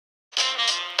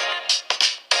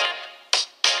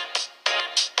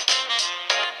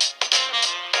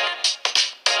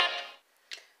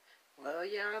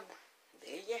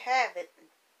there you have it.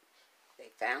 They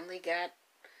finally got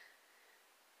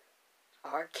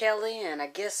R. Kelly, and I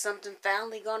guess something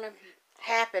finally gonna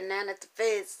happen now that the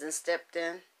feds done stepped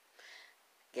in.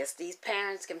 Guess these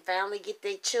parents can finally get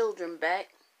their children back,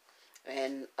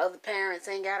 and other parents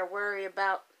ain't gotta worry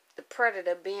about the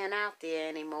predator being out there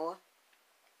anymore.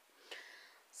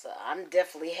 So I'm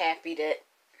definitely happy that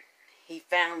he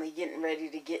finally getting ready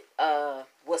to get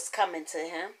what's coming to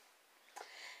him.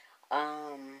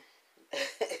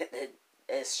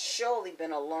 It's surely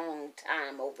been a long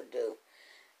time overdue.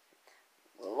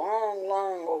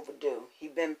 Long overdue. He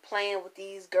been playing with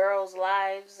these girls'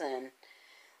 lives and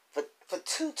for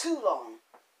too long.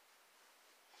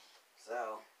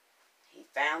 So he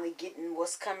finally getting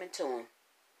what's coming to him.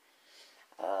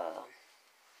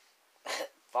 As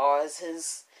far as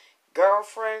his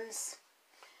girlfriends,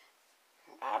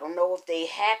 I don't know if they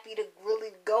happy to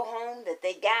really go home that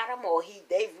they got him, or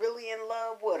they really in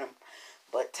love with him.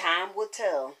 But time will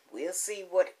tell. We'll see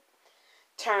what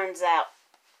turns out,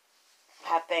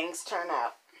 how things turn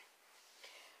out.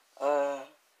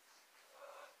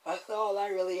 That's all I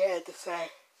really had to say.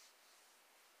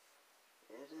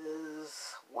 It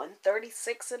is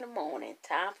 1:36 in the morning.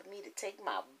 Time for me to take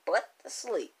my butt to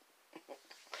sleep.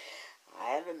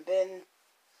 I haven't been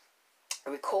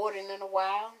recording in a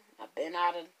while. I've been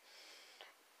out of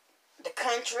the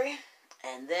country,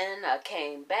 and then I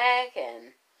came back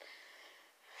and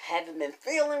haven't been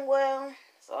feeling well.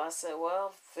 So I said,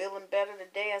 well, feeling better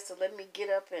today. I said, let me get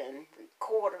up and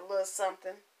record a little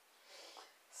something.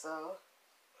 So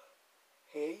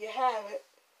here you have it.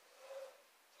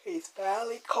 He's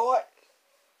finally caught.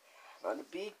 Gonna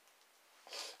be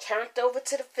turned over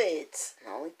to the feds.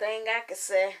 The only thing I can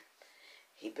say,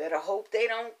 he better hope they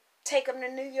don't take him to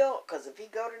New York, because if he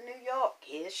go to New York,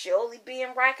 he'll surely be in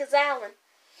Rikers Island.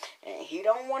 And he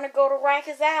don't want to go to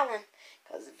Rikers Island,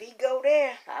 because if he go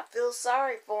there, I feel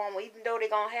sorry for him, even though they're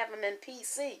going to have him in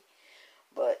PC.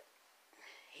 But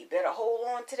he better hold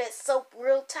on to that soap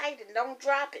real tight and don't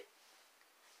drop it.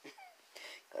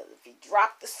 Because if he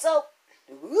drop the soap,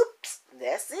 whoops,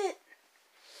 that's it.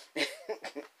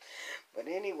 But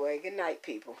anyway, good night,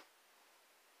 people.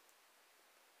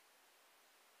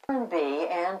 R&B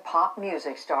and pop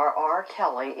music star R.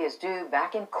 Kelly is due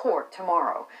back in court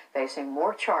tomorrow, facing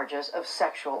more charges of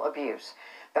sexual abuse.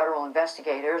 Federal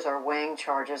investigators are weighing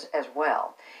charges as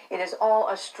well. It is all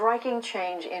a striking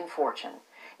change in fortune.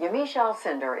 Yamiche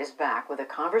Alcindor is back with a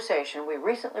conversation we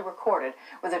recently recorded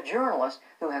with a journalist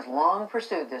who has long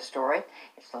pursued this story.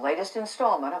 It's the latest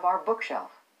installment of our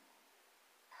bookshelf.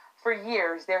 For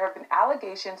years, there have been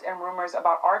allegations and rumors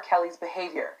about R. Kelly's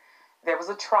behavior. There was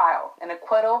a trial, an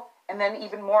acquittal, and then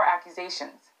even more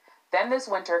accusations. Then this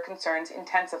winter, concerns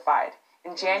intensified.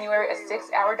 In January, a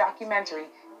 6-hour documentary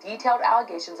detailed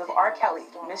allegations of R. Kelly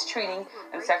mistreating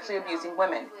and sexually abusing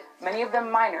women, many of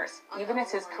them minors, even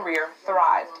as his career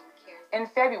thrived. In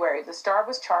February, the star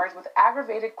was charged with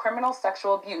aggravated criminal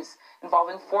sexual abuse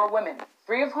involving 4 women,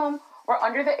 3 of whom were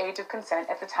under the age of consent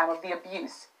at the time of the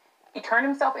abuse. He turned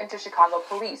himself into Chicago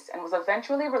police and was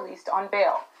eventually released on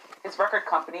bail. His record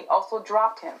company also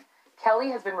dropped him. Kelly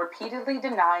has been repeatedly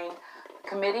denying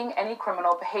committing any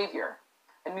criminal behavior.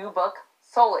 A new book,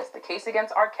 Solace, The Case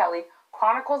Against R. Kelly,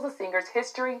 chronicles the singer's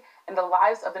history and the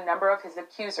lives of a number of his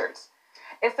accusers.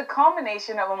 It's the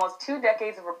culmination of almost 2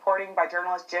 decades of reporting by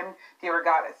journalist Jim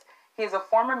DeRogatis. He is a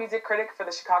former music critic for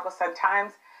the Chicago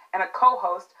Sun-Times and a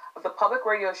co-host of the public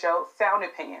radio show Sound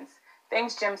Opinions.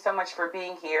 Thanks, Jim, so much for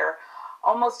being here.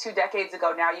 Almost 2 decades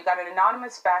ago now, you got an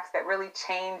anonymous fax that really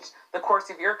changed the course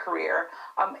of your career.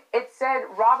 It said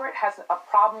Robert has a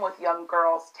problem with young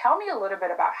girls. Tell me a little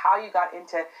bit about how you got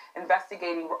into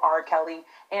investigating R. Kelly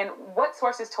and what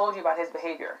sources told you about his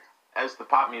behavior. As the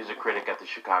pop music critic at the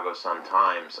Chicago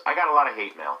Sun-Times, I got a lot of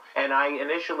hate mail. And I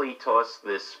initially tossed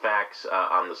this fax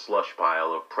on the slush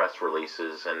pile of press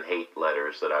releases and hate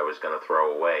letters that I was going to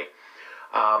throw away.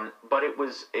 But it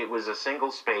was a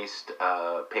single-spaced,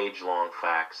 page-long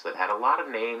fax that had a lot of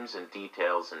names and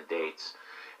details and dates,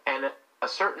 and a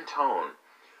certain tone.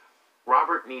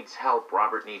 Robert needs help.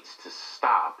 Robert needs to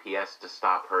stop. He has to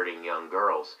stop hurting young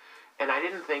girls. And I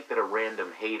didn't think that a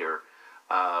random hater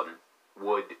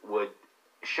would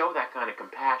show that kind of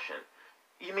compassion.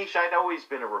 Yamiche, I'd always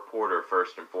been a reporter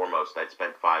first and foremost. I'd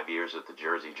spent 5 years at the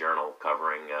Jersey Journal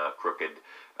covering crooked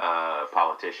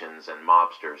politicians and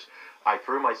mobsters. I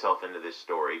threw myself into this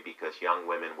story because young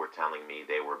women were telling me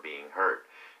they were being hurt.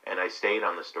 And I stayed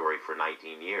on the story for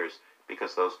 19 years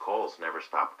because those calls never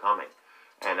stopped coming.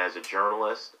 And as a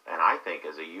journalist, and I think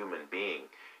as a human being,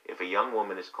 if a young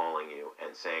woman is calling you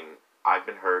and saying, I've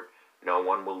been hurt, no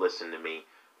one will listen to me,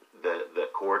 the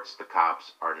courts, the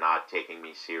cops are not taking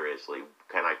me seriously.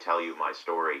 Can I tell you my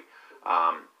story?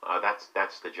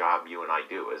 That's the job you and I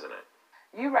do, isn't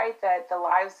it? You write that the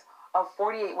lives of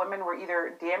 48 women were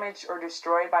either damaged or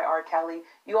destroyed by R. Kelly.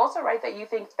 You also write that you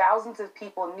think thousands of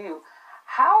people knew.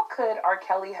 How could R.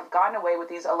 Kelly have gotten away with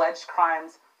these alleged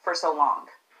crimes for so long?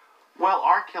 Well,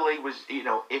 R. Kelly was,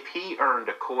 if he earned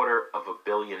 $250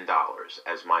 million,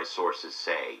 as my sources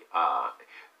say,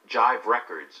 Jive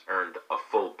Records earned a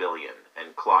full billion,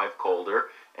 and Clive Calder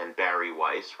and Barry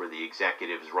Weiss were the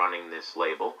executives running this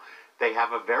label. They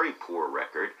have a very poor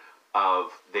record of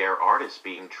their artists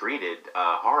being treated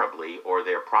horribly or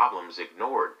their problems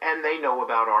ignored. And they know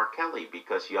about R. Kelly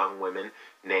because young women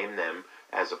name them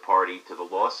as a party to the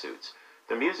lawsuits.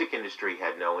 The music industry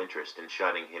had no interest in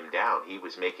shutting him down. He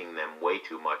was making them way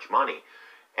too much money.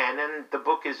 And then the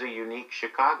book is a unique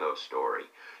Chicago story.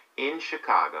 In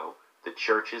Chicago, the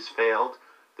churches failed,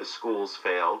 the schools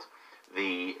failed,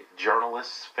 the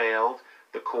journalists failed,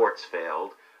 the courts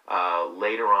failed,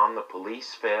 later on the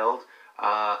police failed.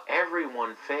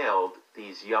 Everyone failed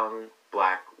these young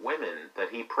black women that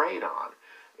he preyed on.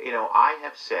 I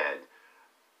have said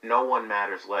no one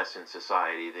matters less in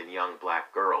society than young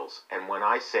black girls. And when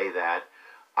I say that,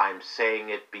 I'm saying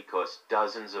it because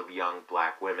dozens of young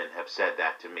black women have said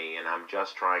that to me, and I'm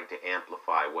just trying to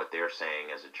amplify what they're saying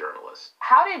as a journalist.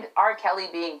 How did R. Kelly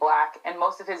being black and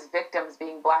most of his victims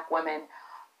being black women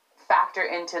factor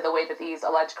into the way that these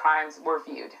alleged crimes were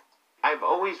viewed? I've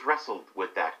always wrestled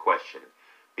with that question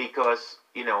because,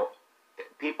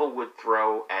 people would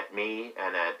throw at me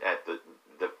and at the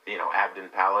Abdon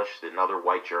Palish, another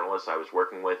white journalist I was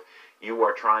working with, you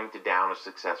are trying to down a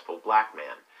successful black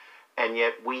man. And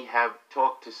yet we have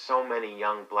talked to so many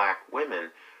young black women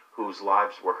whose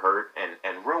lives were hurt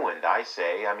and ruined, I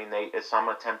say. I mean, some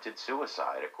attempted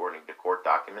suicide, according to court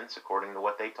documents, according to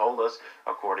what they told us,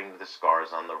 according to the scars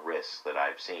on the wrists that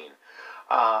I've seen.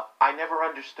 I never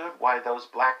understood why those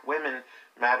black women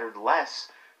mattered less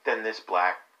than this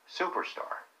black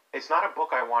superstar. It's not a book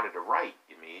I wanted to write,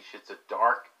 Yamiche. It's a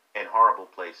dark and horrible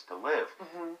place to live.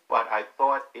 Mm-hmm. But I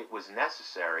thought it was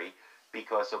necessary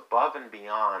because above and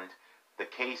beyond the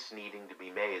case needing to be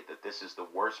made that this is the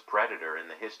worst predator in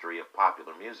the history of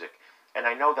popular music, and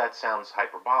I know that sounds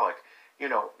hyperbolic,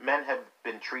 men have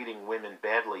been treating women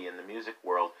badly in the music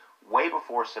world way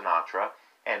before Sinatra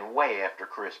and way after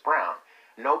Chris Brown.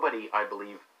 Nobody, I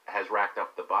believe, has racked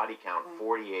up the body count,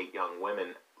 48 young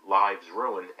women, lives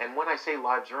ruined. And when I say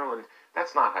lives ruined,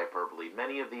 that's not hyperbole.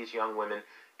 Many of these young women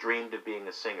dreamed of being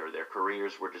a singer. Their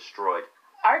careers were destroyed.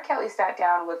 R. Kelly sat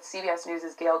down with CBS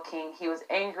News' Gayle King. He was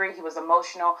angry. He was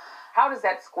emotional. How does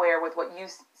that square with what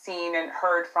you've seen and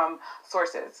heard from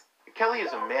sources? Kelly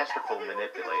is a masterful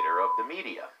manipulator of the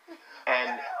media.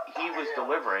 And he was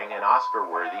delivering an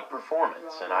Oscar-worthy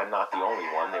performance. And I'm not the only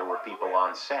one. There were people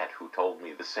on set who told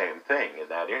me the same thing in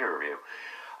that interview.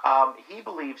 He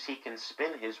believes he can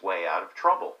spin his way out of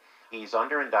trouble. He's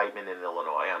under indictment in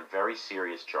Illinois on very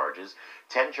serious charges.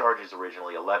 10 charges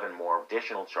originally, 11 more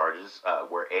additional charges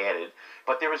were added.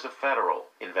 But there was a federal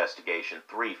investigation,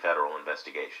 3 federal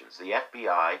investigations. The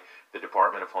FBI, the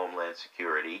Department of Homeland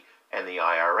Security, and the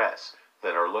IRS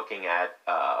that are looking at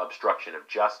obstruction of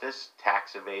justice,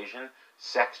 tax evasion,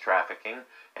 sex trafficking,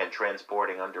 and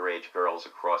transporting underage girls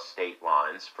across state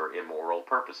lines for immoral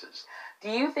purposes. Do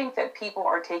you think that people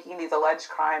are taking these alleged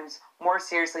crimes more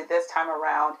seriously this time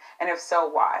around? And if so,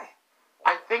 why?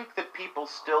 I think that people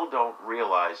still don't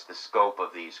realize the scope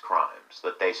of these crimes,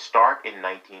 that they start in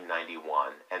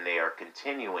 1991 and they are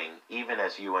continuing even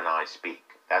as you and I speak.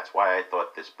 That's why I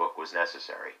thought this book was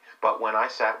necessary. But when I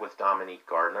sat with Dominique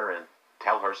Gardner and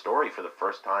tell her story for the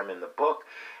first time in the book,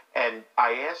 and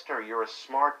I asked her, you're a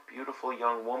smart, beautiful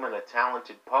young woman, a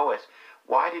talented poet.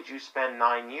 Why did you spend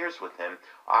 9 years with him?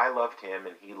 I loved him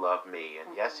and he loved me.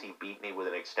 And yes, he beat me with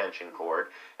an extension cord.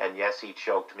 And yes, he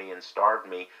choked me and starved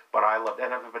me. But I loved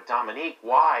him. But Dominique,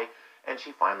 why? And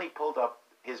she finally pulled up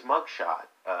his mugshot,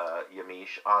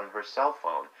 Yamiche, on her cell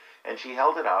phone. And she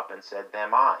held it up and said,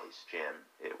 them eyes, Jim.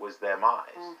 It was them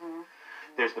eyes. Mm-hmm.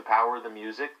 There's the power of the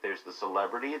music. There's the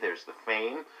celebrity. There's the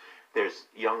fame. There's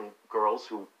young girls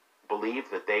who believe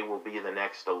that they will be the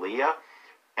next Aaliyah.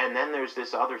 And then there's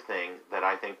this other thing that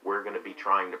I think we're going to be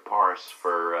trying to parse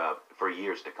for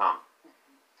years to come.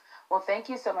 Well, thank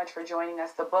you so much for joining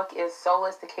us. The book is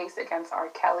Soulless, The Case Against R.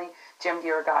 Kelly. Jim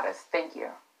DeRogatis, thank you.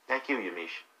 Thank you,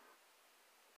 Yamiche.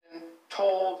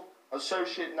 Told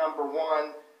associate number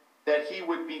 1 that he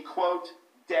would be, quote,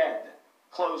 dead,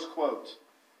 close quote,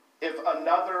 if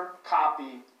another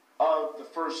copy of the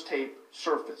first tape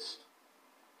surfaced.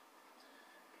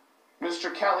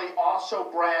 Mr. Kelly also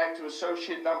bragged to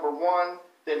associate number 1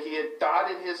 that that he had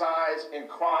dotted his I's and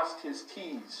crossed his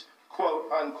T's, quote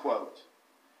unquote,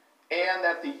 and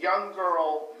that the young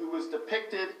girl who was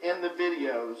depicted in the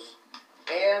videos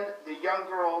and the young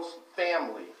girl's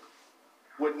family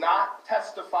would not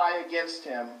testify against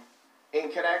him in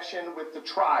connection with the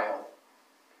trial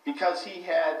because he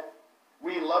had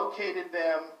relocated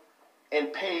them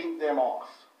and paid them off.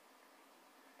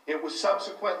 It was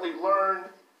subsequently learned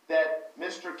that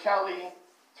Mr. Kelly,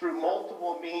 through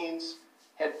multiple means,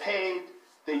 had paid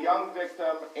the young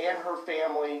victim and her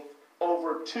family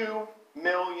over $2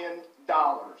 million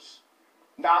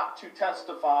not to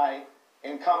testify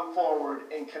and come forward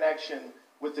in connection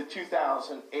with the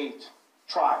 2008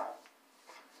 trial.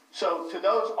 So to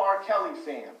those R. Kelly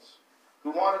fans who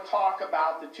want to talk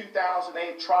about the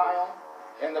 2008 trial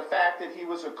and the fact that he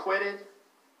was acquitted,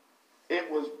 it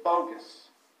was bogus.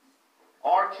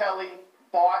 R. Kelly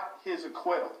bought his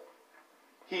acquittal.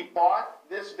 He bought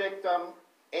this victim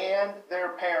and their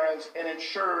parents and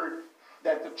ensured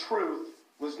that the truth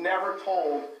was never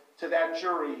told to that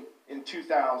jury in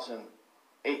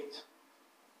 2008.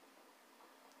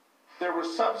 There were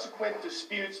subsequent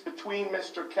disputes between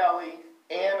Mr. Kelly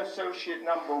and associate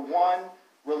number 1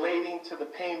 relating to the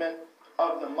payment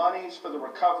of the monies for the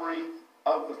recovery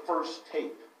of the first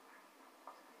tape.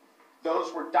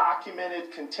 Those were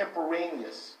documented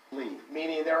contemporaneously,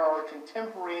 meaning there are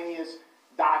contemporaneous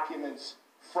documents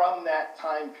from that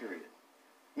time period,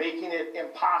 making it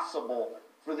impossible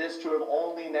for this to have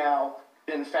only now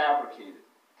been fabricated.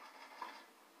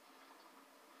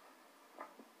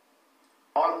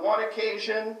 On one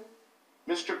occasion,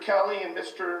 Mr. Kelly and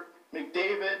Mr.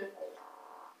 McDavid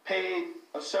paid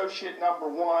associate number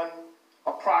 1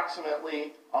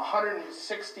 approximately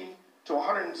 $160,000 to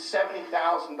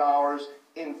 $170,000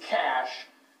 in cash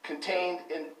contained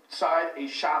inside a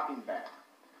shopping bag.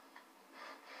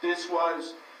 This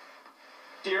was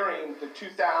during the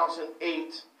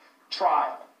 2008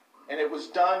 trial, and it was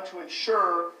done to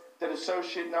ensure that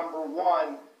associate number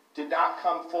 1 did not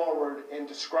come forward and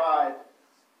describe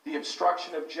the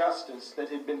obstruction of justice that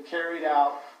had been carried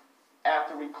out at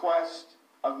the request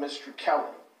of Mr.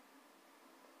 Kelly.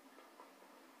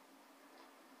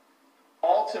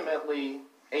 Ultimately,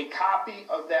 a copy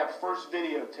of that first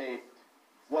videotape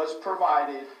was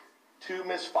provided to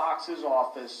Ms. Fox's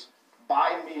office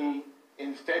by me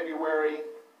in February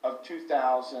of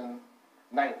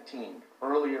 2019,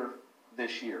 earlier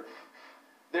this year.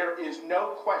 There is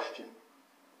no question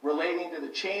relating to the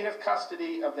chain of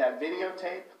custody of that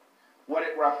videotape, what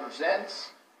it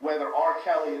represents, whether R.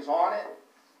 Kelly is on it,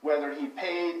 whether he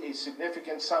paid a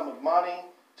significant sum of money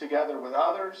together with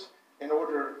others in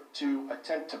order to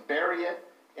attempt to bury it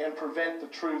and prevent the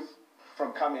truth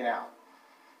from coming out.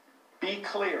 Be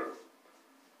clear,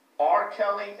 R.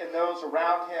 Kelly and those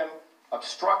around him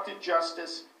obstructed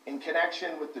justice in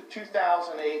connection with the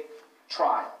 2008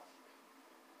 trial.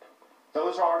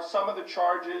 Those are some of the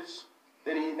charges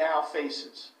that he now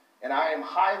faces. And I am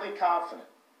highly confident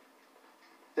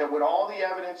that when all the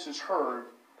evidence is heard,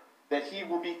 that he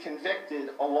will be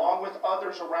convicted along with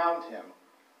others around him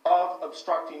of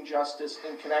obstructing justice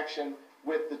in connection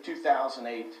with the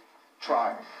 2008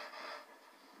 trial.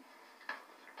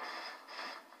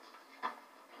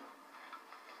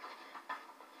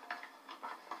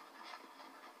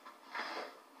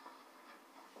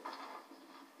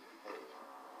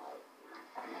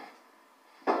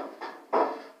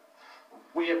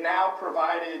 We have now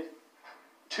provided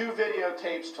 2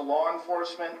 videotapes to law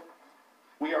enforcement.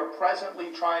 We are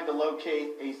presently trying to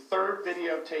locate a 3rd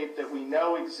videotape that we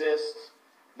know exists.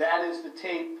 That is the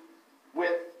tape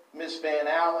with Ms. Van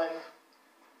Allen,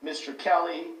 Mr.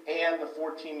 Kelly, and the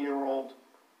 14-year-old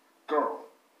girl.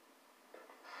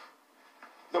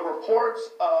 The reports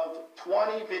of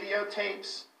 20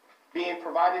 videotapes being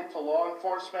provided to law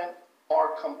enforcement are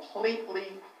completely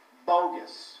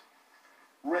bogus,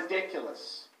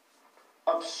 ridiculous,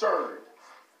 absurd,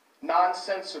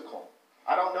 nonsensical.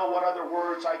 I don't know what other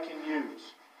words I can use.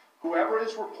 Whoever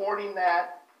is reporting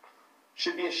that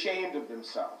should be ashamed of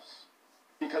themselves,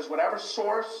 because whatever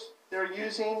source they're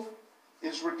using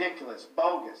is ridiculous,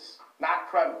 bogus, not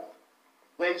credible.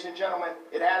 Ladies and gentlemen,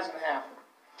 it hasn't happened.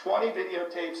 20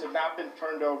 videotapes have not been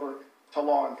turned over to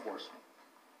law enforcement.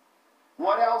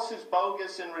 What else is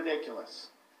bogus and ridiculous?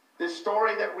 This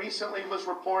story that recently was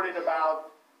reported about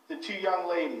the 2 young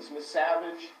ladies, Miss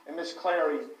Savage and Miss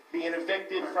Clary, being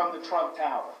evicted from the Trump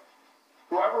Tower.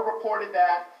 Whoever reported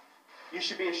that, you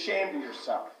should be ashamed of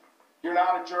yourself. You're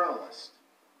not a journalist.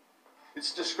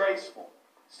 It's disgraceful.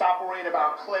 Stop worrying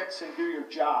about clicks and do your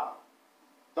job.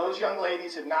 Those young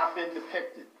ladies have not been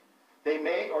depicted. They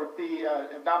may, or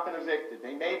have not been evicted.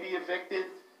 They may be evicted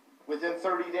within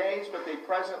 30 days, but they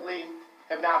presently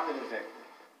have not been evicted.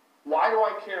 Why do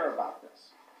I care about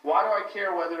this? Why do I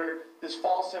care whether this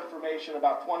false information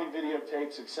about 20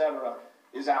 videotapes, etc.,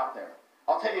 is out there?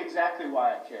 I'll tell you exactly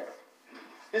why I care.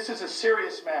 This is a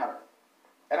serious matter,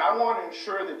 and I want to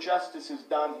ensure that justice is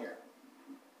done here.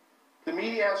 The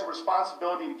media has a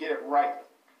responsibility to get it right.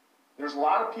 There's a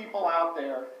lot of people out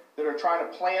there that are trying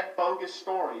to plant bogus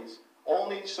stories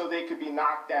only so they could be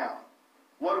knocked down.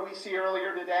 What did we see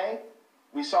earlier today?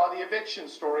 We saw the eviction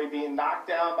story being knocked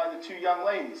down by the two young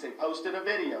ladies. They posted a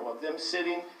video of them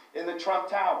sitting in the Trump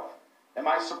Tower. Am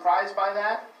I surprised by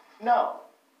that? No,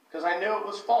 because I knew it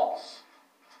was false.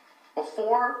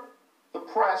 Before the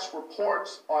press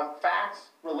reports on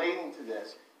facts relating to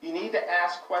this, you need to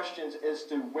ask questions as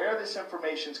to where this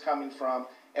information is coming from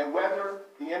and whether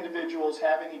the individuals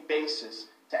have any basis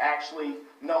to actually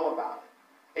know about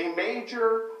it. A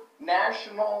major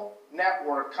national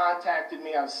network contacted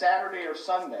me on Saturday or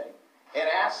Sunday and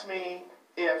asked me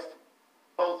if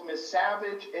both Ms.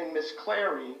 Savage and Ms.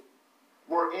 Clary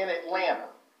were in Atlanta.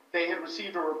 They had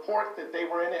received a report that they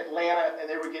were in Atlanta and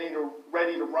they were getting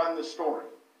ready to run the story.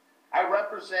 I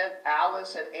represent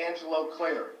Alice and Angelo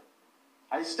Clary.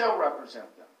 I still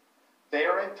represent them. They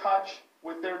are in touch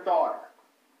with their daughter.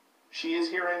 She is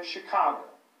here in Chicago.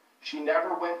 She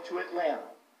never went to Atlanta.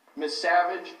 Ms.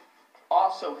 Savage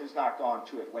also has not gone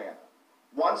to Atlanta.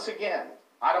 Once again,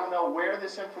 I don't know where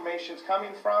this information is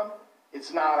coming from.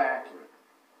 It's not accurate.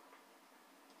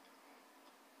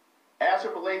 As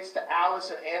it relates to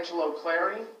Alice and Angelo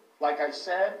Clary, like I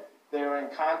said, they are in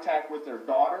contact with their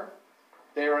daughter.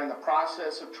 They are in the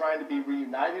process of trying to be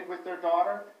reunited with their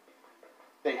daughter.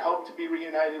 They hope to be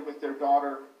reunited with their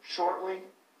daughter shortly.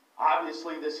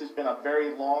 Obviously, this has been a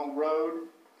very long road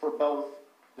for both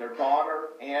their daughter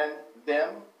and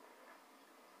them.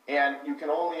 And you can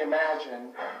only imagine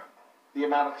the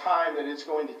amount of time that it's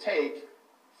going to take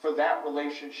for that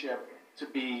relationship to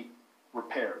be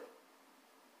repaired.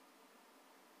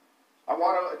 I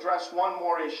want to address one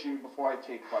more issue before I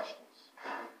take questions.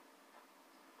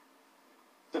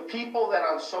 The people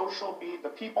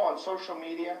on social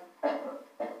media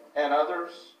and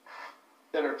others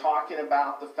that are talking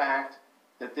about the fact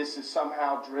that this is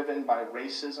somehow driven by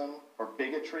racism or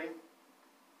bigotry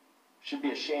should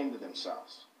be ashamed of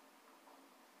themselves.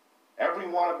 Every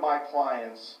one of my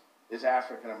clients is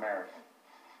African American.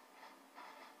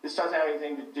 This doesn't have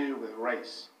anything to do with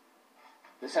race.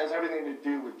 This has everything to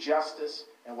do with justice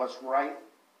and what's right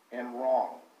and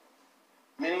wrong.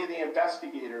 Many of the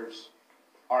investigators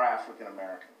are African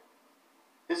American.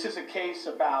 This is a case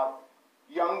about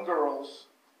young girls,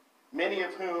 many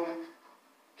of whom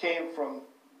came from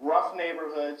rough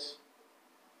neighborhoods,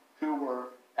 who were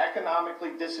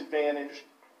economically disadvantaged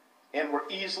and were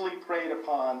easily preyed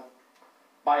upon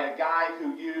by a guy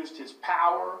who used his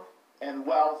power and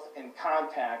wealth and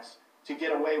contacts to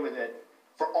get away with it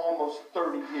for almost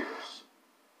 30 years.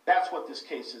 That's what this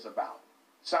case is about.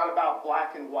 It's not about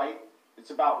black and white.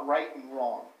 It's about right and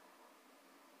wrong.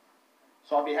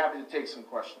 So I'll be happy to take some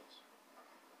questions.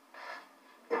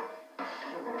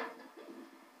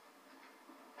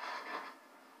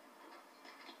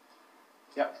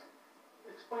 Yep.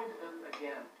 Explain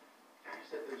again. You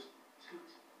said there's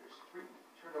three,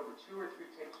 turned over 2 or 3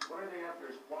 tapes. What are they of?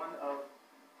 There's one of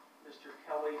Mr.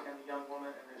 Kelly and the young woman,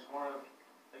 and there's one of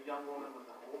a young woman with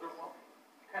an older woman.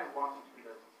 Kind of walk me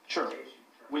through the tapes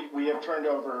you turned. We have turned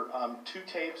over 2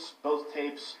 tapes. Both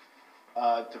tapes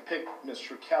depict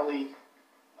Mr. Kelly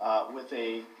with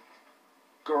a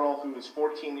girl who is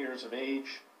 14 years of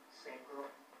age. Same girl?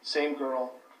 Same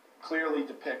girl. Clearly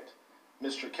depict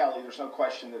Mr. Kelly. There's no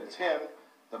question that it's him.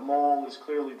 The mole is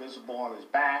clearly visible on his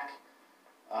back.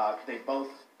 They both,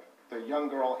 the young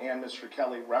girl and Mr.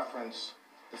 Kelly, reference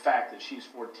the fact that she's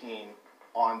 14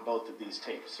 on both of these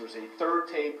tapes. There's a third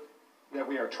tape that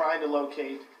we are trying to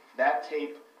locate. That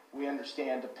tape, we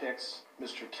understand, depicts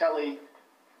Mr. Kelly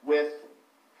with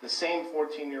the same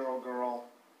 14-year-old girl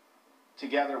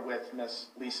together with Miss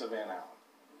Lisa Van Allen.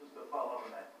 Just to follow up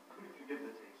on that, who did you give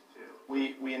the tapes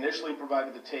to? We initially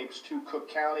provided the tapes to Cook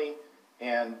County,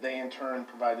 and they in turn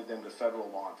provided them to federal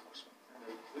law enforcement.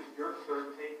 And your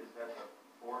third tape, is that the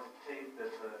 4th tape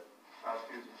that the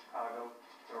prosecutors in Chicago,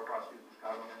 federal prosecutors in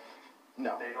Chicago made?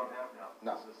 No. They don't have?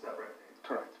 No. This is a separate tape.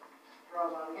 Correct.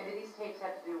 And do these tapes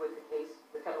have to do with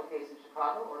the federal case in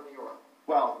Chicago or New York?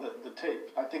 Well,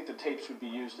 I think the tapes would be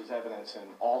used as evidence in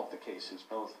all of the cases,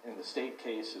 both in the state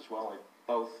case as well as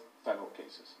both federal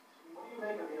cases. What do you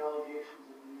make of the allegations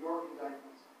in New York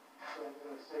indictments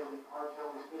that say that R.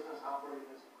 Kelly's business operated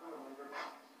as a criminal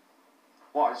enterprise?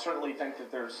 Well, I certainly think that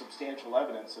there's substantial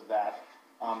evidence of that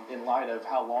in light of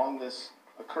how long this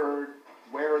occurred,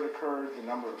 where it occurred, the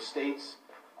number of states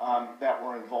that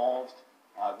were involved.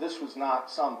 This was not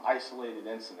some isolated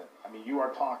incident. I mean, you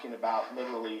are talking about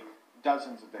literally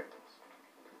dozens of victims.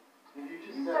 Did you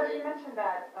just So you mentioned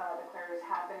that the Clares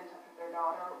have been in touch with their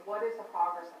daughter. What is the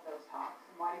progress of those talks,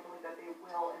 and why do you believe that they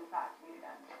will, in fact, meet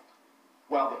again?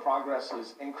 Well, the progress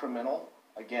is incremental.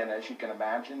 Again, as you can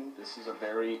imagine, this is a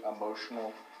very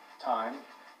emotional time.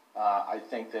 I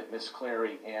think that Miss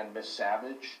Clary and Miss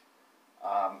Savage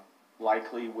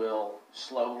likely will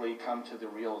slowly come to the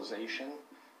realization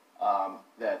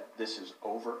that this is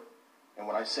over. And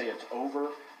when I say it's over,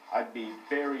 I'd be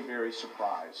very, very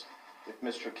surprised if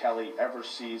Mr. Kelly ever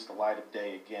sees the light of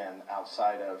day again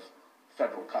outside of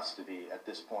federal custody at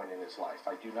this point in his life.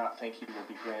 I do not think he will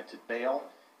be granted bail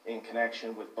in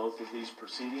connection with both of these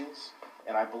proceedings,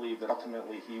 and I believe that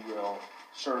ultimately he will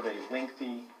serve a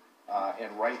lengthy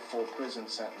and rightful prison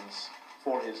sentence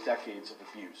for his decades of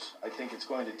abuse. I think it's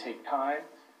going to take time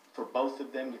for both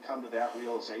of them to come to that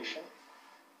realization.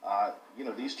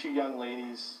 These two young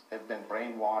ladies have been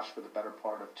brainwashed for the better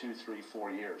part of 2, 3,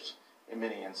 4 years in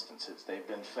many instances. They've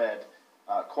been fed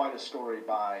quite a story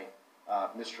by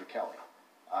Mr. Kelly.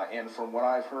 And from what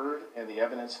I've heard and the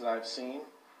evidence that I've seen,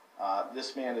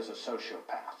 this man is a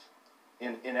sociopath.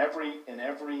 In every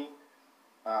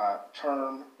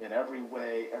term, in every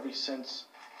way, every sense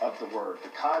of the word. The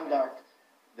conduct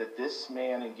that this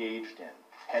man engaged in,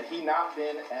 had he not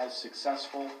been as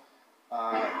successful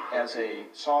as a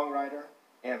songwriter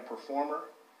and performer,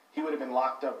 he would have been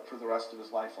locked up for the rest of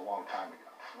his life a long time ago.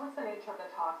 What's the nature of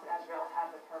the talks that Azriel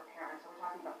had with her parents? Are we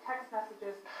talking about text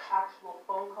messages, actual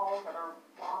phone calls that are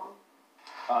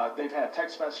long? They've had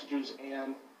text messages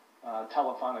and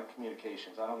telephonic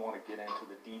communications. I don't want to get into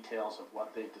the details of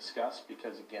what they've discussed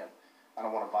because, again, I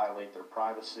don't want to violate their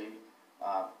privacy.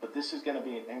 But this is going to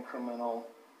be an incremental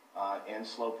and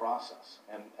slow process.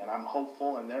 And I'm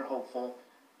hopeful, and they're hopeful,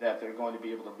 that they're going to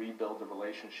be able to rebuild the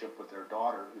relationship with their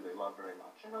daughter, who they love very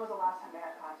much. And when was the last time they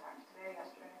had contact? Today,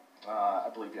 yesterday? I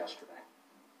believe yesterday.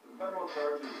 The federal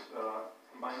charges,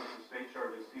 combined with the state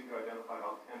charges, seem to identify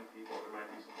about 10 people. There might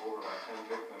be some overlap,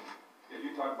 10 victims. If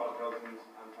you talk about dozens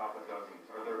on top of dozens,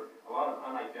 are there a lot of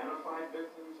unidentified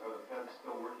victims? Are the feds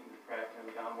still working to track them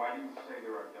down? Why do you say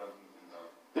there are dozens and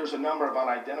dozens? There's a number of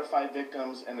unidentified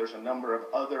victims, and there's a number of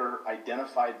other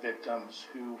identified victims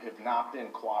who have not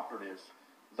been cooperative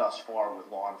thus far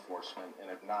with law enforcement and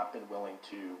have not been willing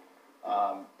to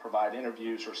provide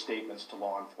interviews or statements to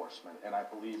law enforcement. And I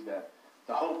believe that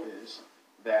the hope is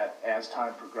that as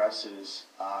time progresses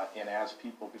and as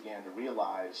people begin to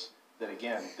realize that,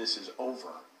 again, this is over.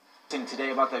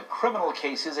 Today about the criminal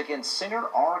cases against singer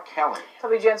R. Kelly.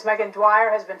 WGN's Megan Dwyer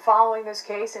has been following this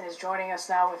case and is joining us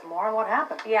now with more on what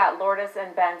happened. Yeah, Lourdes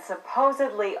and Ben,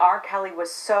 supposedly R. Kelly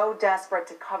was so desperate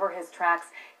to cover his tracks,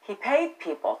 he paid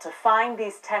people to find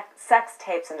these sex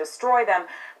tapes and destroy them.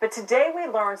 But today we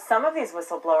learned some of these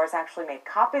whistleblowers actually made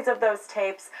copies of those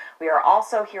tapes. We are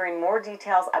also hearing more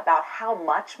details about how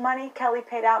much money Kelly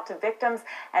paid out to victims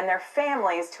and their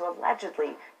families to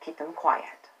allegedly keep them quiet.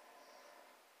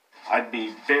 I'd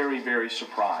be very, very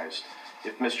surprised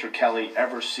if Mr. Kelly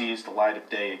ever sees the light of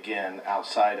day again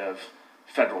outside of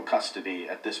federal custody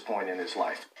at this point in his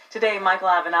life. Today, Michael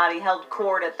Avenatti held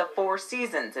court at the Four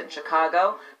Seasons in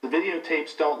Chicago. The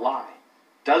videotapes don't lie.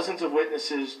 Dozens of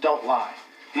witnesses don't lie.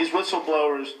 These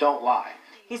whistleblowers don't lie.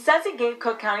 He says he gave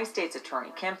Cook County State's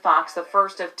Attorney Kim Foxx the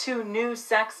first of 2 new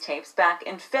sex tapes back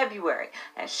in February,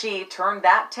 and she turned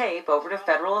that tape over to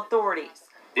federal authorities.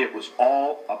 It was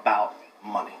all about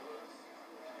money.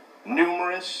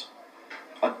 Numerous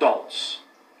adults,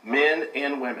 men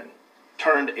and women,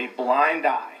 turned a blind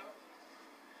eye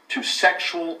to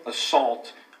sexual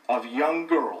assault of young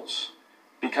girls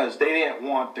because they didn't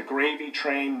want the gravy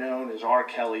train known as R.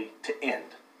 Kelly to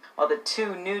end. While the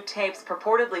 2 new tapes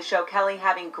purportedly show Kelly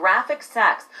having graphic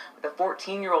sex with a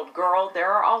 14-year-old girl,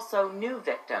 there are also new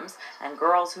victims and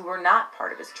girls who were not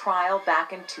part of his trial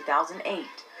back in 2008.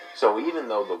 So even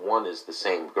though the one is the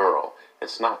same girl,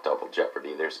 it's not double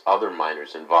jeopardy. There's other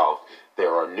minors involved.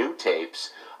 There are new tapes.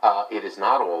 It is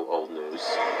not all old news.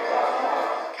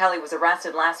 Kelly was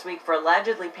arrested last week for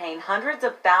allegedly paying hundreds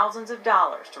of thousands of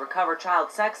dollars to recover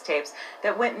child sex tapes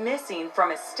that went missing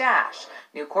from his stash.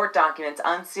 New court documents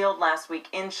unsealed last week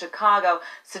in Chicago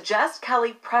suggest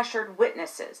Kelly pressured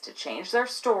witnesses to change their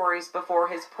stories before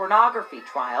his pornography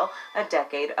trial a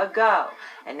decade ago.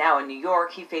 And now in New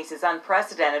York, he faces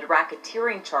unprecedented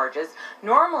racketeering charges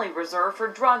normally reserved for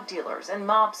drug dealers and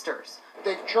mobsters.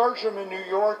 They've charged him in New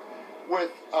York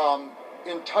with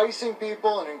enticing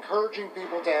people and encouraging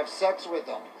people to have sex with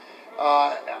them.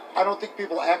 I don't think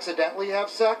people accidentally have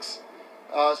sex.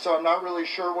 So I'm not really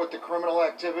sure what the criminal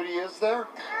activity is there.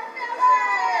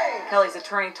 Kelly's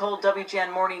attorney told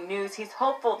WGN Morning News he's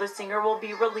hopeful the singer will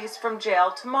be released from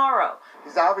jail tomorrow.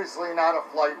 He's obviously not a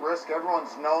flight risk.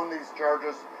 Everyone's known these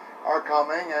charges are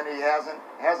coming, and he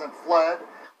hasn't fled.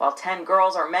 While 10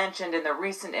 girls are mentioned in the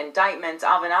recent indictments,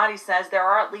 Avenatti says there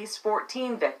are at least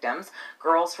 14 victims,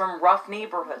 girls from rough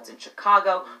neighborhoods in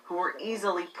Chicago who were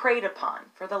easily preyed upon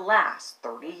for the last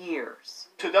 30 years.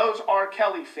 To those R.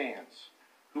 Kelly fans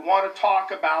who want to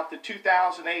talk about the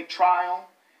 2008 trial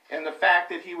and the fact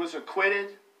that he was acquitted,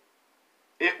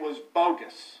 it was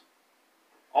bogus.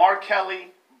 R.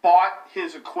 Kelly bought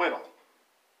his acquittal.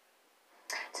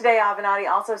 Today, Avenatti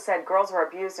also said girls were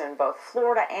abused in both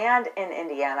Florida and in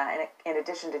Indiana, in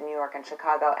addition to New York and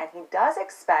Chicago, and he does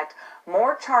expect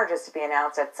more charges to be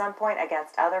announced at some point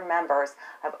against other members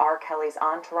of R. Kelly's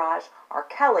entourage. R.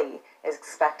 Kelly is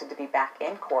expected to be back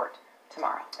in court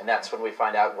tomorrow. And that's when we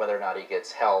find out whether or not he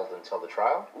gets held until the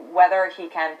trial? Whether he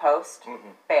can post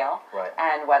bail, Right.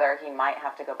 and whether he might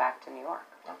have to go back to New York.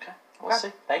 Okay, we'll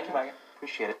see. Thank you, Megan.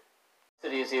 Appreciate it.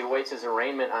 As he awaits his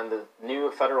arraignment on the new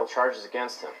federal charges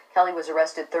against him. Kelly was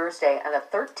arrested Thursday on a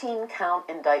 13-count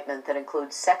indictment that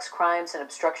includes sex crimes and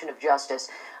obstruction of justice.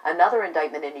 Another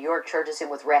indictment in New York charges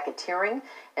him with racketeering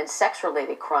and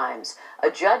sex-related crimes. A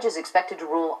judge is expected to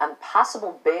rule on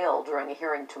possible bail during a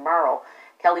hearing tomorrow.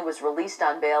 Kelly was released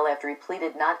on bail after he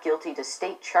pleaded not guilty to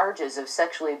state charges of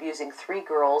sexually abusing 3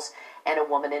 girls and a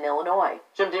woman in Illinois.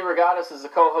 Jim DeRogatis is the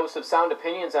co-host of Sound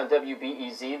Opinions on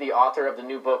WBEZ, the author of the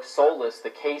new book, Soulless,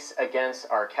 The Case Against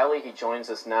R. Kelly. He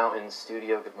joins us now in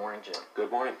studio. Good morning, Jim.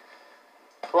 Good morning.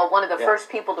 Well, one of the first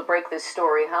people to break this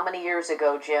story, how many years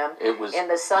ago, Jim? It was in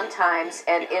the Sun-Times,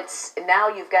 and it's now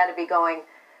you've got to be going,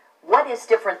 what is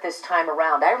different this time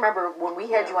around? I remember when we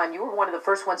had you on, you were one of the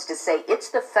first ones to say it's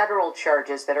the federal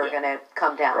charges that are going to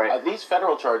come down. Right. These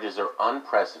federal charges are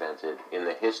unprecedented in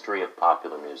the history of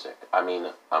popular music. I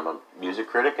mean, I'm a music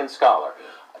critic and scholar.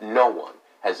 No one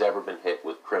has ever been hit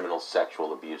with criminal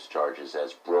sexual abuse charges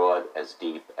as broad, as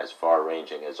deep, as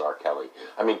far-ranging as R. Kelly.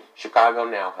 I mean, Chicago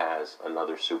now has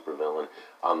another supervillain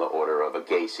on the order of a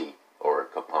Gacy or a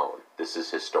Capone. This is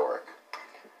historic.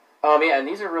 Yeah, and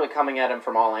these are really coming at him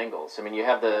from all angles. I mean, you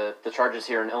have the charges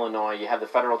here in Illinois, you have the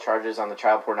federal charges on the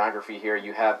child pornography here,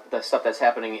 you have the stuff that's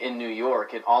happening in New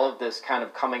York, and all of this kind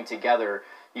of coming together.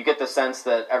 You get the sense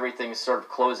that everything's sort of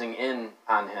closing in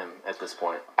on him at this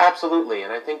point. Absolutely,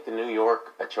 and I think the New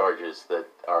York charges that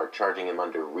are charging him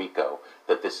under RICO,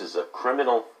 that this is a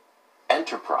criminal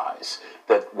enterprise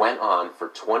that went on for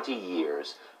 20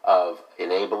 years of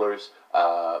enablers,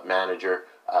 manager,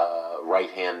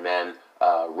 right-hand men,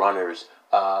 runners,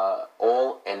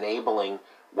 all enabling,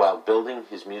 while building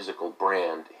his musical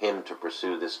brand, him to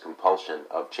pursue this compulsion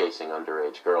of chasing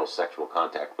underage girls, sexual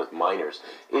contact with minors.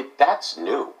 That's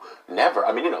new. Never.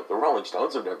 I mean, the Rolling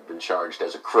Stones have never been charged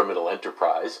as a criminal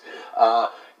enterprise.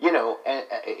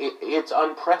 It's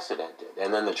unprecedented.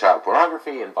 And then the child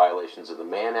pornography and violations of the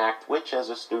Mann Act, which, as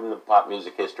a student of pop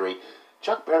music history,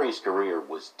 Chuck Berry's career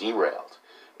was derailed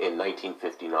in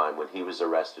 1959 when he was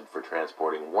arrested for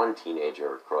transporting one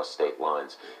teenager across state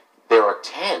lines. There are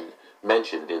 10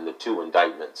 mentioned in the 2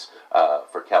 indictments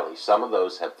for Kelly. Some of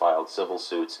those have filed civil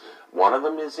suits. One of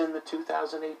them is in the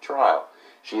 2008 trial.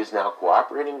 She is now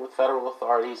cooperating with federal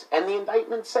authorities, and the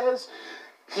indictment says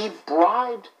he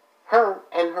bribed her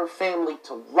and her family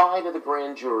to lie to the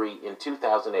grand jury in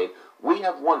 2008. We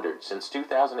have wondered since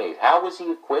 2008, how was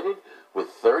he acquitted with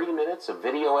 30 minutes of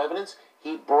video evidence?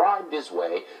 He bribed his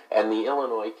way, and the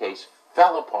Illinois case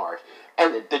fell apart.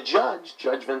 And the judge,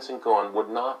 Judge Vincent Cohen, would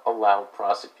not allow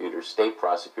prosecutors, state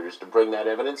prosecutors, to bring that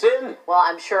evidence in. Well,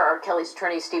 I'm sure R. Kelly's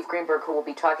attorney, Steve Greenberg, who we'll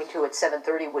be talking to at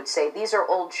 7:30, would say these are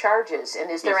old charges.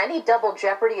 And is there any double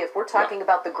jeopardy if we're talking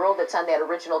about the girl that's on that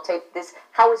original tape?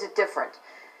 How is it different?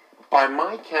 By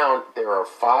my count, there are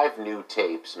 5 new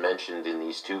tapes mentioned in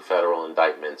these 2 federal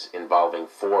indictments involving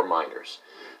 4 minors.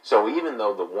 So even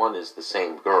though the one is the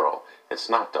same girl, it's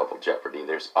not double jeopardy.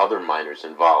 There's other minors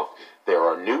involved. There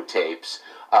are new tapes.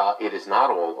 It is not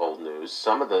all old news.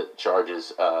 Some of the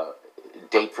charges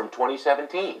date from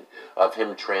 2017 of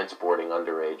him transporting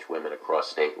underage women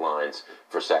across state lines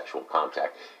for sexual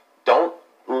contact. Don't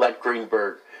let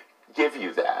Greenberg give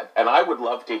you that. And I would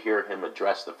love to hear him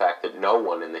address the fact that no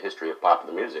one in the history of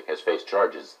popular music has faced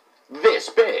charges this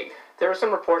big. There are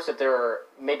some reports that there are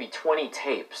maybe 20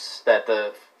 tapes that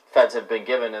the feds have been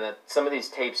given, and that some of these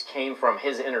tapes came from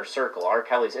his inner circle, R.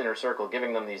 Kelly's inner circle,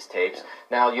 giving them these tapes. Yeah.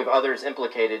 Now you have others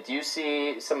implicated. Do you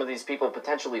see some of these people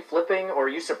potentially flipping, or are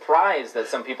you surprised that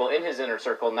some people in his inner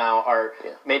circle now are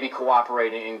maybe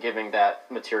cooperating and giving that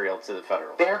material to the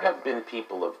federal? There have been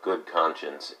people of good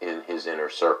conscience in his inner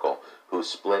circle who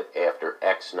split after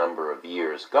X number of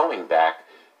years, going back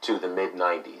to the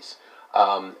mid-90s.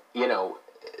 You know,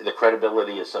 the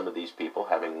credibility of some of these people,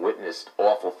 having witnessed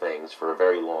awful things for a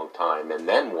very long time and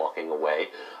then walking away,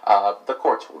 the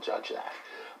courts will judge that.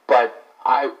 But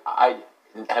I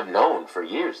have known for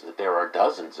years that there are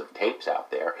dozens of tapes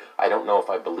out there. I don't know if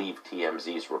I believe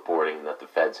TMZ's reporting that the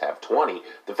feds have 20.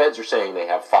 The feds are saying they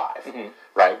have 5,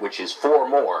 right, which is 4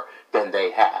 more than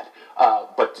they had.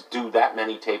 But do that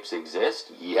many tapes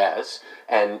exist? Yes.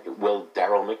 And will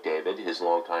Daryl McDavid, his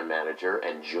longtime manager,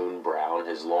 and June Brown,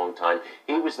 his longtime,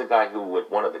 he was the guy who would,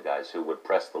 one of the guys who would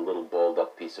press the little balled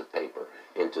up piece of paper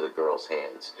into the girl's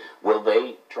hands. Will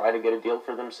they try to get a deal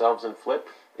for themselves and flip?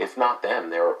 If not them,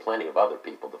 there are plenty of other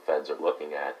people the feds are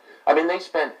looking at. I mean, they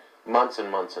spent months and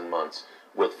months and months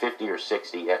with 50 or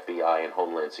 60 FBI and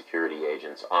Homeland Security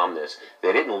agents on this.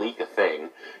 They didn't leak a thing,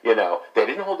 you know. They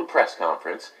didn't hold a press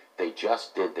conference. They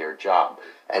just did their job.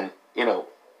 And, you know,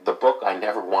 the book I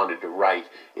never wanted to write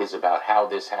is about how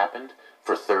this happened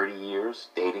for 30 years,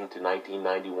 dating to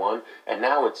 1991, and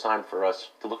now it's time for us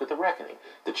to look at the reckoning.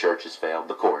 The churches failed,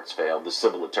 the courts failed, the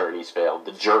civil attorneys failed,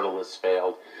 the journalists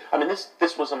failed. I mean,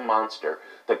 this was a monster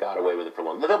that got away with it for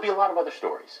long. There'll be a lot of other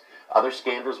stories. Other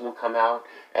scandals will come out,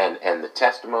 and the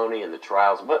testimony and the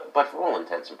trials, but for all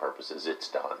intents and purposes, it's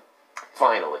done.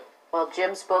 Finally. Well,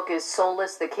 Jim's book is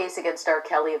Soulless, The Case Against R.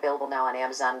 Kelly, available now on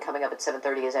Amazon. Coming up at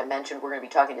 7:30, as I mentioned, we're going to be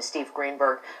talking to Steve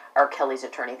Greenberg, R. Kelly's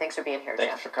attorney. Thanks for being here, Jim.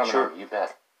 Thanks for coming on. Sure, you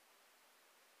bet.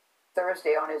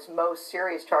 Thursday on his most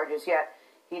serious charges yet.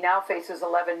 He now faces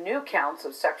 11 new counts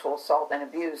of sexual assault and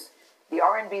abuse. The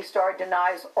R&B star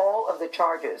denies all of the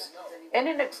charges. In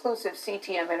an exclusive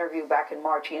CTM interview back in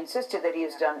March, he insisted that he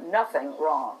has done nothing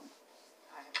wrong.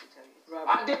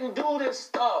 I didn't do this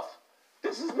stuff.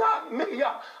 This is not me.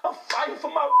 Y'all, I'm fighting for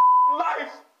my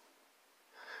life.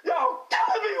 Y'all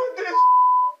killing me with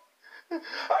this.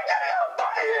 I got out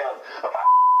 30 years of my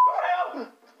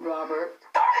career. Robert.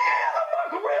 30 years of my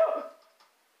career.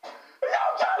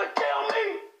 Y'all trying to kill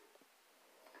me.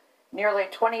 Nearly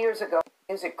 20 years ago,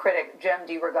 music critic Jem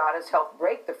DeRogatis helped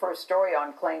break the first story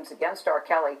on claims against R.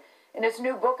 Kelly. In his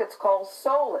new book, it's called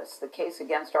Soulless, The Case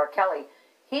Against R. Kelly.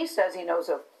 He says he knows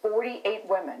of 48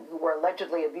 women who were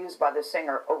allegedly abused by the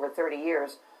singer over 30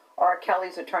 years. R.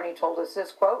 Kelly's attorney told us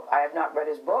this, quote, "I have not read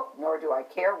his book, nor do I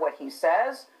care what he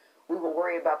says. We will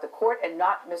worry about the court and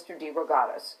not Mr.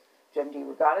 DeRogatis." Jem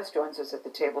DeRogatis joins us at the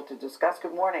table to discuss.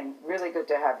 Good morning. Really good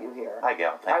to have you here. Hi,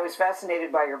 Gail. I was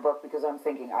fascinated by your book because I'm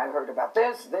thinking, I heard about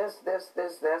this.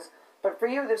 But for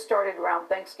you, this started around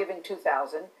Thanksgiving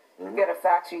 2000. You get a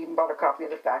fax. You even bought a copy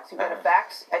of the fax. You get a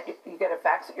fax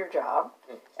at your job,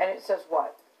 and it says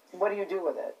what? What do you do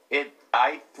with it?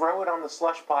 I throw it on the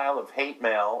slush pile of hate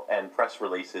mail and press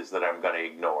releases that I'm going to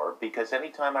ignore, because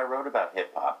anytime I wrote about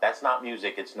hip-hop, that's not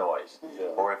music, it's noise.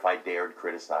 Or if I dared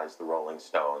criticize the Rolling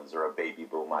Stones or a baby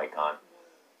boom icon.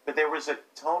 But there was a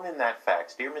tone in that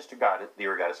fax. Dear Mr.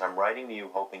 DeRogatis, I'm writing to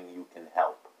you hoping you can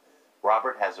help.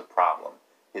 Robert has a problem.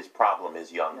 His problem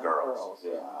is young girls.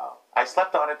 Yeah. I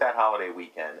slept on it that holiday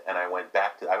weekend, and I went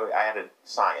back to, I had a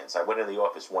science. I went to the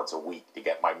office once a week to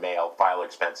get my mail, file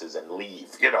expenses, and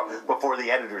leave, you know, before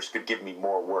the editors could give me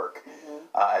more work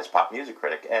as pop music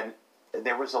critic. And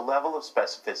there was a level of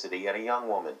specificity, and a young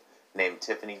woman named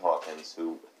Tiffany Hawkins,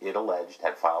 who it alleged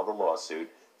had filed a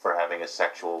lawsuit for having a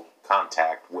sexual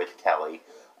contact with Kelly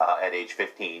at age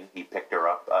 15. He picked her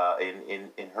up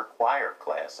in her choir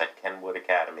class at Kenwood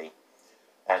Academy.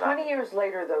 And 20 years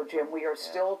later, though, Jim, we are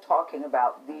still talking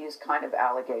about these kind of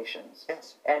allegations.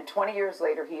 Yes. And 20 years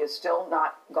later, he has still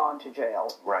not gone to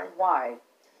jail. Right. Why?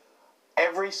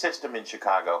 Every system in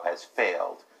Chicago has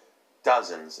failed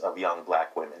dozens of young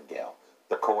black women, Gail.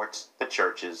 The courts, the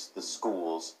churches, the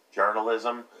schools,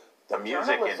 journalism, the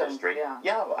music industry.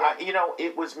 You know,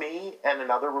 it was me and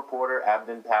another reporter,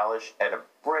 Abdon Palish, and a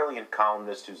brilliant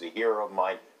columnist who's a hero of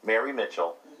mine, Mary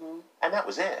Mitchell. And that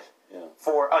was it.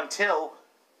 Until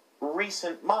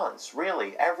recent months,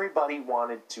 really. Everybody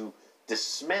wanted to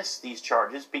dismiss these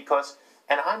charges because,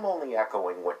 and I'm only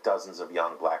echoing what dozens of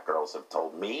young black girls have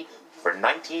told me, for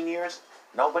 19 years,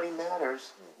 nobody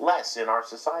matters less in our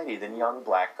society than young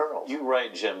black girls. You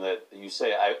write, Jim, that you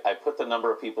say, I put the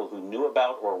number of people who knew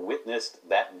about or witnessed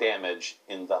that damage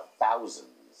in the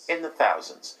thousands. In the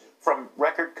thousands. From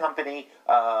record company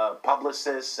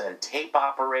publicists and tape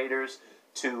operators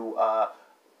to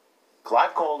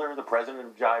Clive Calder, the president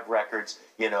of Jive Records,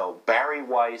 Barry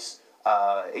Weiss,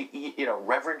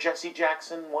 Reverend Jesse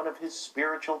Jackson, one of his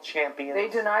spiritual champions. They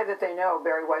deny that they know.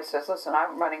 Barry Weiss says, listen,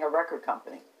 I'm running a record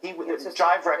company.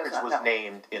 Jive Records was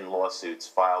named in lawsuits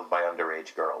filed by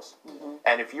underage girls. Mm-hmm.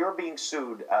 And if you're being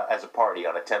sued as a party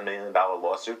on a $10 million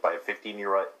lawsuit by a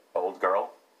 15-year-old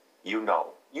girl, you know.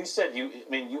 You said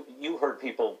you heard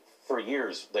people for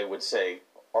years, they would say,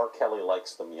 R. Kelly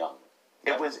likes them young.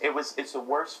 It's the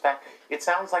worst fact. It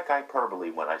sounds like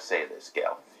hyperbole when I say this,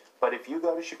 Gail. But if you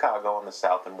go to Chicago on the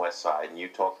south and west side and you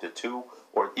talk to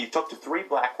 3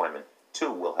 black women,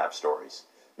 2 will have stories.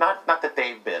 Not that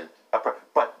they've been,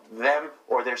 but them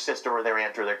or their sister or their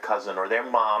aunt or their cousin or their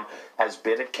mom has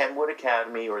been at Kenwood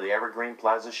Academy or the Evergreen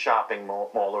Plaza shopping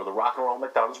mall or the Rock and Roll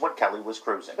McDonald's when Kelly was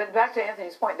cruising. But back to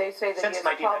Anthony's point, they say that he has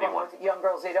a problem with young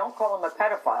girls. They don't call him a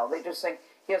pedophile. They just think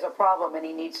he has a problem and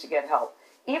he needs to get help.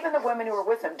 Even the women who are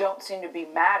with him don't seem to be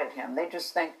mad at him. They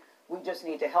just think, we just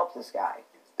need to help this guy.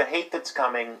 The hate that's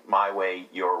coming my way,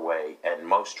 your way, and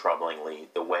most troublingly,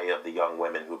 the way of the young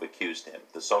women who've accused him,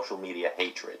 the social media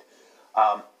hatred,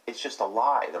 it's just a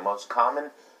lie. The most common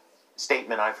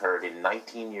statement I've heard in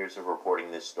 19 years of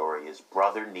reporting this story is,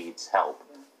 brother needs help.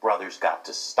 Brother's got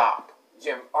to stop.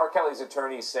 Jim, R. Kelly's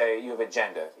attorneys say you have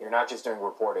agenda. You're not just doing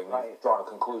reporting. You've drawn a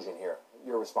conclusion here.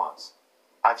 Your response?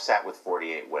 I've sat with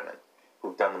 48 women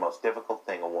who've done the most difficult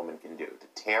thing a woman can do, to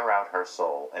tear out her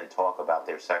soul and talk about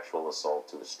their sexual assault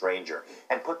to a stranger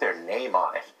and put their name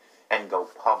on it and go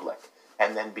public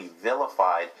and then be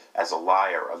vilified as a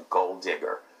liar, a gold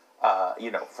digger,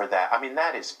 for that. I mean,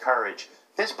 that is courage.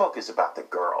 This book is about the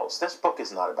girls. This book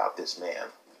is not about this man.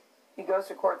 He goes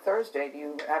to court Thursday. Do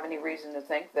you have any reason to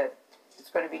think that it's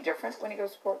going to be different when he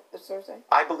goes to court this Thursday?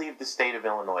 I believe the state of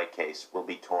Illinois case will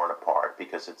be torn apart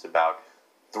because it's about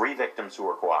 3 victims who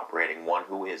are cooperating, 1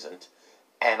 who isn't,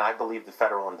 and I believe the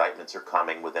federal indictments are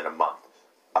coming within a month.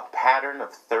 A pattern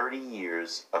of 30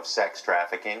 years of sex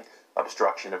trafficking,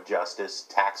 obstruction of justice,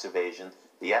 tax evasion.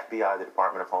 The FBI, the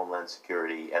Department of Homeland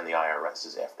Security, and the IRS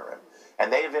is after him.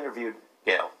 And they have interviewed,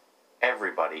 Gail,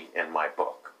 everybody in my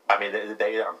book. I mean,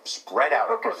 they are spread out.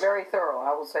 The book is very thorough,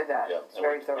 I will say that. Yeah, it's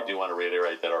very thorough. I do want to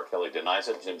reiterate that R. Kelly denies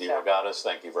it. Jim DeRogatis,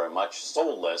 thank you very much.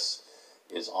 Soulless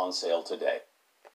is on sale today.